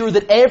 making sure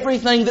that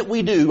everything that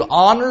we do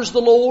honors the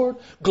Lord,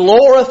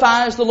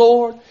 glorifies the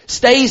Lord,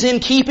 stays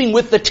in keeping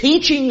with the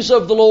teachings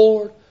of the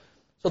Lord,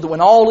 so that when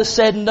all is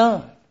said and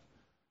done,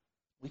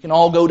 we can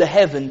all go to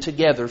heaven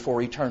together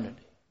for eternity.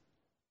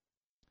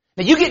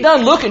 Now you get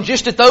done looking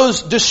just at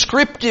those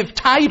descriptive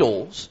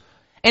titles,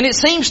 and it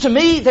seems to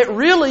me that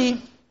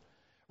really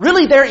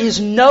there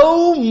is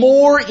no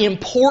more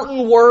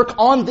important work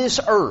on this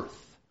earth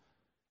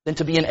than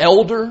to be an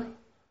elder,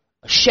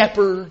 a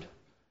shepherd,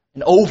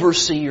 an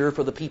overseer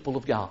for the people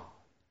of God.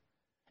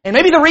 And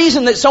maybe the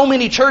reason that so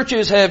many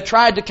churches have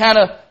tried to kind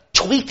of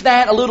tweak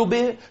that a little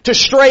bit, to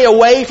stray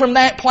away from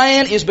that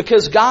plan, is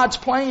because God's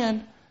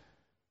plan,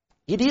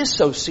 it is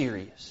so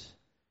serious.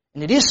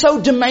 And it is so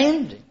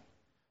demanding.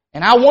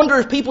 And I wonder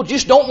if people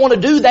just don't want to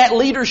do that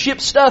leadership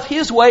stuff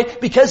His way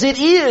because it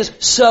is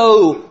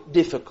so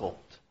difficult.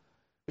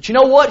 But you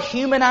know what?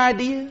 Human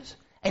ideas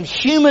and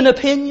human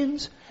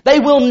opinions, they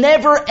will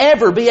never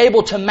ever be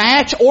able to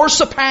match or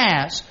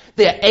surpass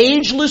the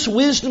ageless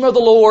wisdom of the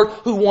Lord,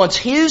 who wants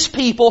His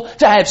people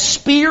to have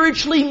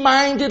spiritually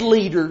minded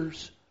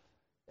leaders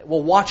that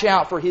will watch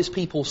out for His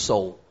people's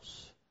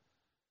souls.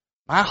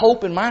 My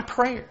hope and my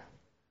prayer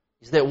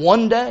is that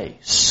one day,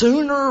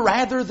 sooner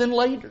rather than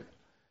later,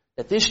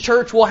 that this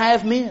church will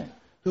have men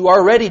who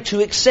are ready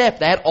to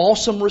accept that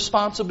awesome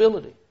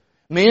responsibility.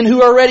 Men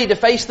who are ready to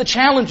face the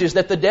challenges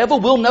that the devil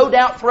will no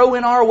doubt throw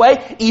in our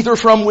way, either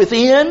from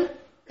within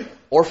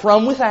or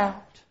from without.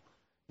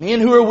 Men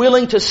who are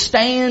willing to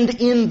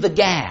stand in the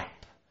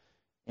gap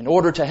in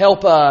order to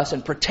help us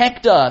and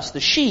protect us, the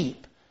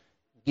sheep,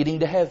 getting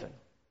to heaven.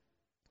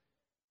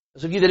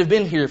 Those of you that have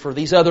been here for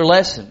these other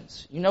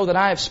lessons, you know that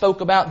I have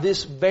spoke about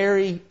this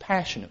very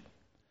passionately.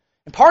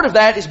 And part of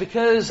that is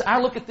because I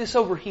look at this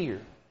over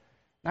here.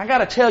 And I got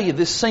to tell you,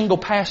 this single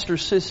pastor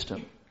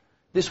system,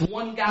 this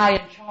one guy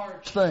in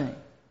charge thing,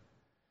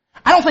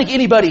 I don't think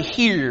anybody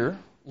here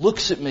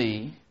looks at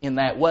me in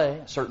that way.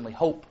 I certainly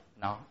hope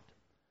not.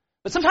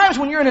 But sometimes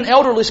when you're in an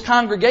elderless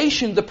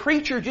congregation, the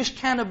preacher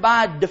just kind of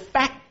by de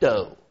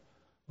facto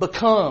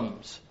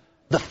becomes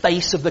the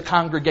face of the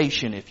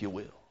congregation, if you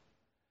will.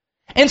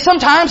 And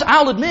sometimes,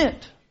 I'll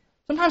admit,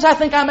 sometimes I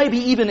think I maybe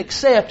even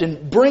accept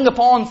and bring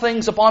upon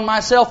things upon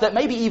myself that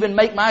maybe even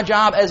make my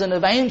job as an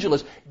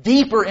evangelist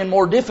deeper and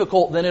more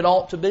difficult than it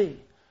ought to be.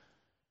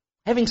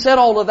 Having said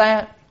all of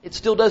that, it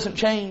still doesn't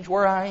change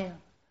where I am.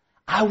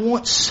 I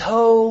want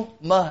so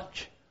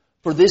much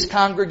for this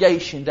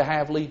congregation to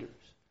have leaders.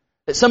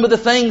 That some of the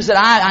things that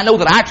I know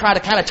that I try to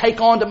kind of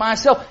take on to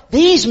myself,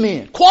 these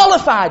men,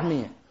 qualified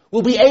men,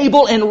 will be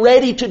able and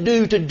ready to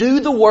do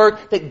the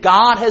work that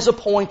God has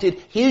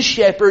appointed His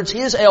shepherds,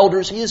 His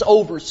elders, His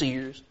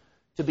overseers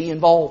to be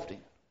involved in.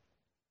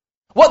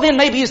 What then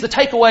maybe is the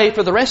takeaway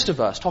for the rest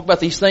of us? Talk about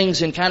these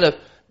things in kind of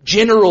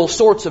general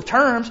sorts of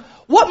terms.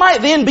 What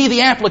might then be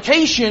the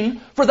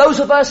application for those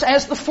of us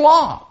as the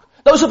flock?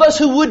 Those of us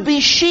who would be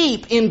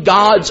sheep in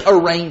God's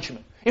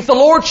arrangement. If the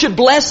Lord should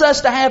bless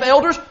us to have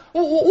elders,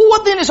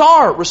 what then is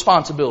our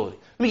responsibility?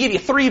 Let me give you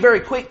 3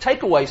 very quick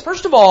takeaways.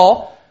 First of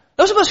all,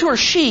 those of us who are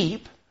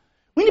sheep,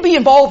 we need to be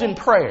involved in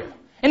prayer.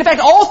 And in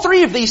fact, all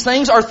 3 of these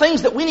things are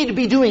things that we need to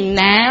be doing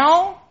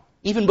now,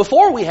 even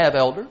before we have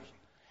elders.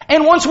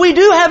 And once we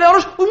do have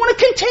elders, we want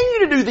to continue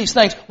to do these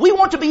things. We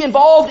want to be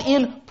involved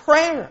in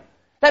prayer.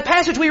 That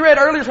passage we read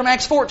earlier from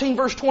Acts 14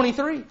 verse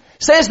 23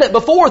 says that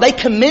before they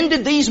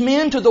commended these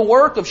men to the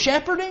work of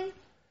shepherding,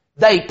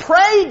 they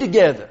prayed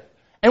together.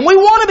 And we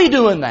want to be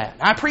doing that.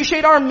 I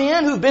appreciate our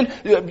men who've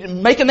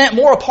been making that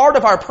more a part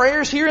of our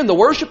prayers here in the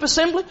worship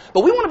assembly.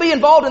 But we want to be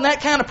involved in that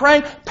kind of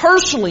praying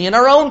personally in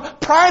our own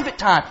private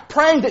time.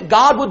 Praying that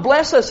God would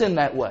bless us in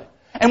that way.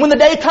 And when the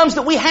day comes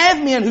that we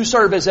have men who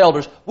serve as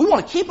elders, we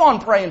want to keep on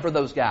praying for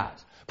those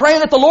guys. Praying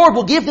that the Lord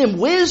will give them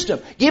wisdom,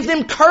 give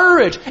them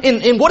courage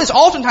in what is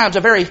oftentimes a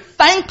very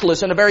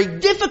thankless and a very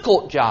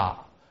difficult job.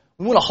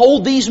 We want to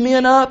hold these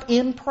men up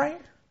in prayer.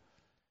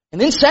 And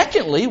then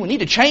secondly, we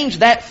need to change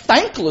that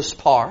thankless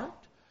part.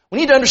 We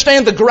need to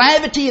understand the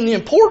gravity and the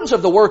importance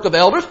of the work of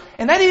elders,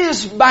 and that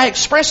is by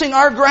expressing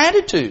our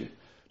gratitude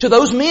to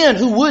those men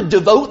who would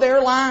devote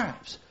their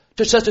lives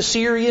to such a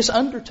serious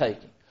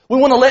undertaking. We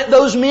want to let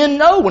those men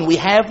know when we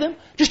have them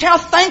just how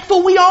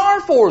thankful we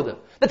are for them.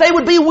 That they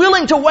would be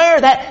willing to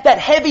wear that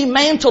heavy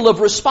mantle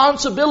of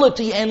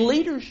responsibility and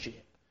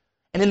leadership.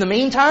 And in the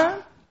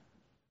meantime,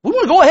 we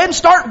want to go ahead and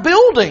start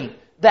building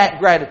that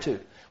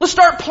gratitude. Let's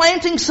start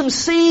planting some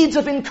seeds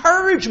of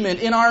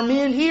encouragement in our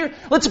men here.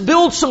 Let's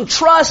build some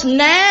trust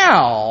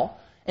now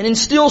and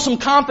instill some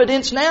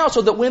confidence now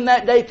so that when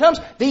that day comes,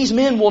 these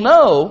men will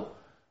know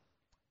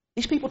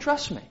these people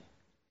trust me.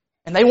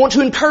 And they want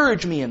to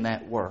encourage me in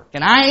that work.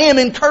 And I am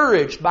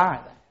encouraged by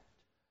that.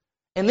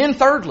 And then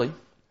thirdly,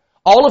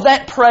 all of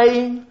that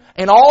praying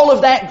and all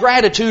of that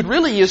gratitude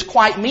really is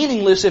quite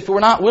meaningless if we're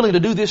not willing to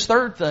do this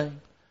third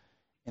thing.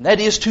 And that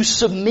is to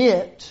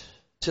submit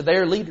to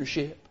their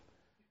leadership.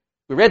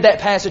 We read that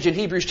passage in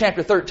Hebrews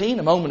chapter 13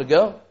 a moment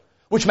ago,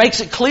 which makes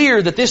it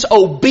clear that this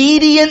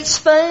obedience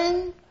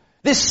thing,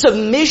 this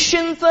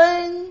submission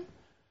thing,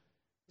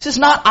 this is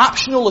not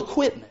optional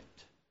equipment.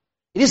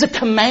 It is a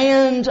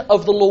command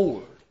of the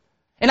Lord.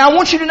 And I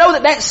want you to know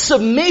that that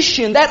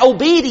submission, that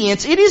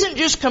obedience, it isn't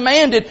just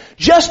commanded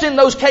just in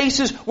those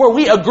cases where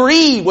we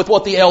agree with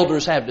what the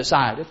elders have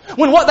decided.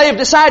 When what they have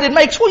decided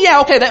makes,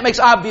 that makes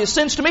obvious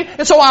sense to me,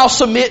 and so I'll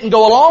submit and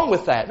go along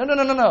with that.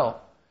 No.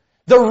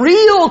 The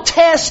real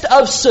test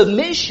of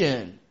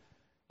submission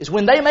is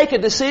when they make a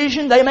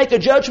decision, they make a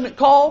judgment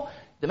call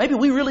that maybe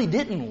we really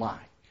didn't like.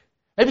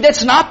 Maybe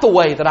that's not the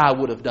way that I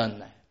would have done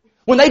that.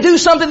 When they do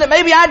something that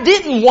maybe I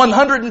didn't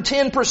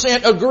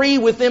 110% agree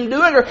with them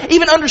doing or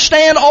even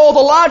understand all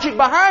the logic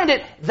behind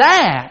it,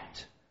 that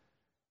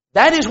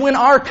is when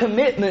our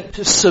commitment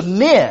to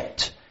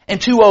submit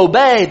and to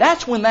obey,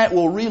 that's when that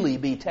will really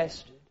be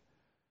tested.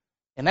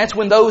 And that's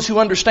when those who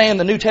understand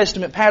the New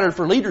Testament pattern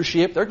for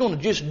leadership, they're going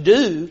to just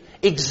do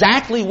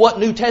exactly what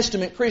New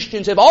Testament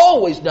Christians have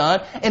always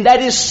done, and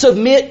that is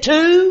submit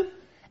to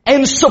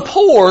and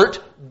support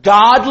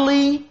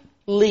godly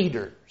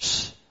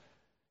leaders.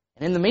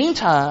 And in the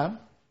meantime,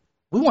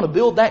 we want to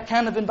build that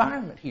kind of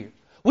environment here.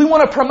 We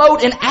want to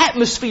promote an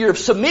atmosphere of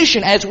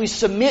submission as we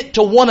submit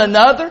to one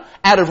another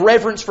out of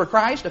reverence for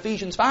Christ.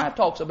 Ephesians 5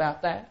 talks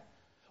about that.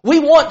 We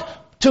want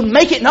to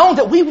make it known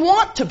that we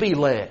want to be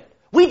led.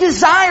 We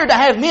desire to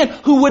have men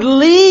who would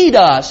lead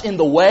us in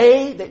the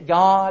way that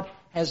God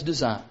has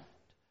designed.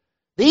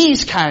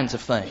 These kinds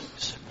of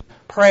things,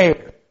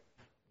 prayer,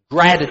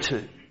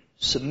 gratitude,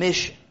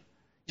 submission,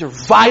 these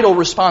are vital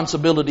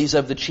responsibilities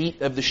of the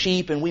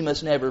sheep, and we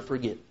must never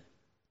forget them.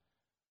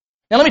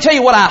 Now let me tell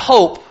you what I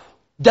hope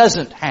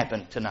doesn't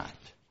happen tonight.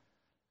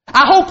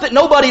 I hope that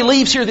nobody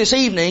leaves here this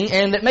evening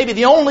and that maybe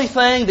the only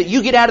thing that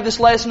you get out of this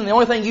lesson and the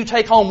only thing you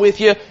take home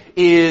with you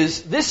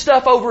is this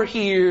stuff over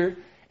here,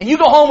 and you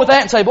go home with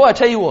that and say, boy, I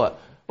tell you what,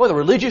 boy, the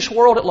religious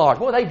world at large,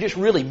 boy, they just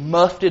really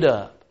muffed it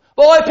up.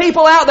 Boy,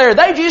 people out there,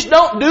 they just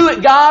don't do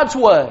it God's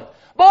way.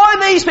 Boy,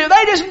 these people,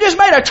 they just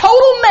made a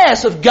total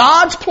mess of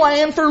God's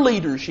plan for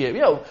leadership.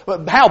 You know,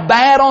 how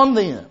bad on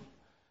them.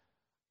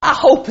 I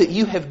hope that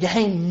you have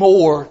gained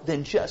more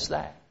than just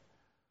that.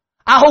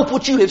 I hope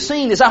what you have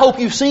seen is, I hope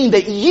you've seen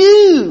that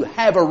you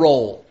have a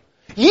role.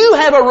 You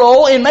have a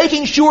role in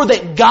making sure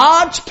that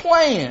God's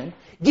plan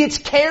gets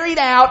carried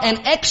out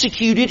and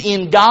executed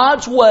in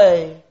God's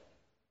way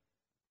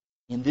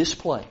in this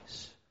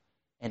place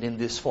and in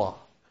this flock.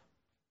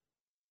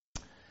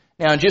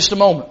 Now, in just a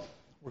moment,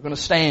 we're going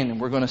to stand and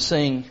we're going to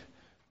sing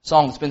a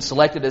song that's been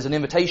selected as an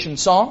invitation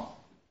song.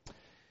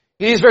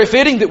 It is very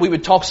fitting that we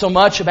would talk so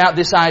much about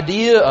this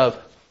idea of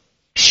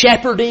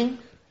shepherding,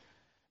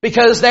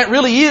 because that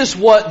really is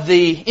what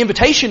the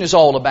invitation is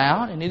all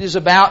about, and it is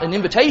about an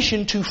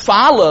invitation to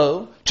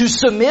follow, to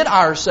submit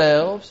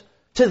ourselves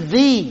to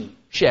the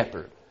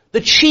shepherd, the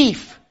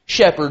chief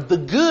shepherd, the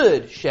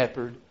good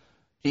shepherd,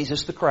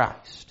 Jesus the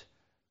Christ.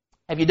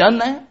 Have you done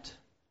that?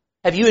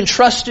 Have you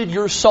entrusted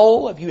your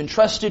soul? Have you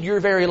entrusted your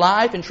very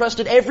life?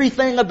 Entrusted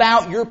everything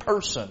about your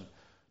person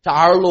to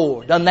our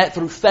Lord? Done that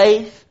through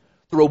faith,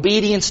 through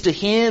obedience to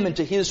Him and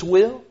to His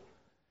will?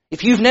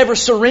 If you've never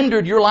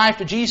surrendered your life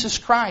to Jesus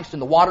Christ in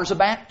the waters of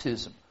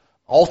baptism,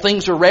 all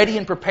things are ready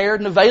and prepared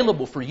and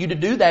available for you to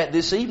do that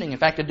this evening. In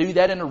fact, to do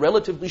that in a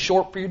relatively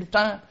short period of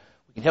time.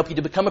 We can help you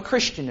to become a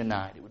Christian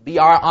tonight. It would be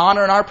our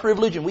honor and our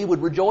privilege, and we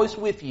would rejoice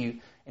with you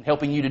in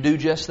helping you to do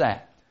just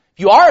that.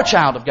 If you are a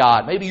child of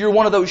God, maybe you're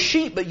one of those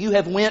sheep, but you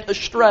have went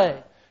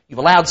astray. You've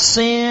allowed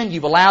sin,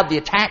 you've allowed the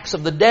attacks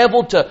of the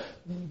devil to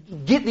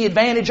get the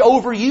advantage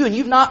over you, and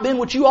you've not been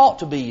what you ought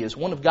to be as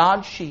one of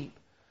God's sheep.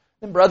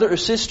 Then brother or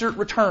sister,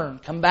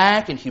 return. Come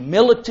back in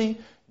humility,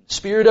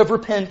 spirit of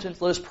repentance.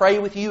 Let us pray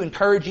with you,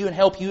 encourage you, and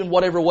help you in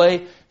whatever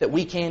way that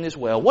we can as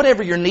well.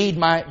 Whatever your need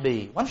might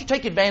be. Why don't you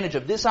take advantage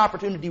of this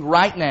opportunity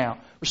right now?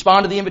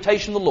 Respond to the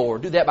invitation of the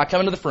Lord. Do that by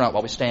coming to the front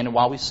while we stand and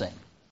while we sing.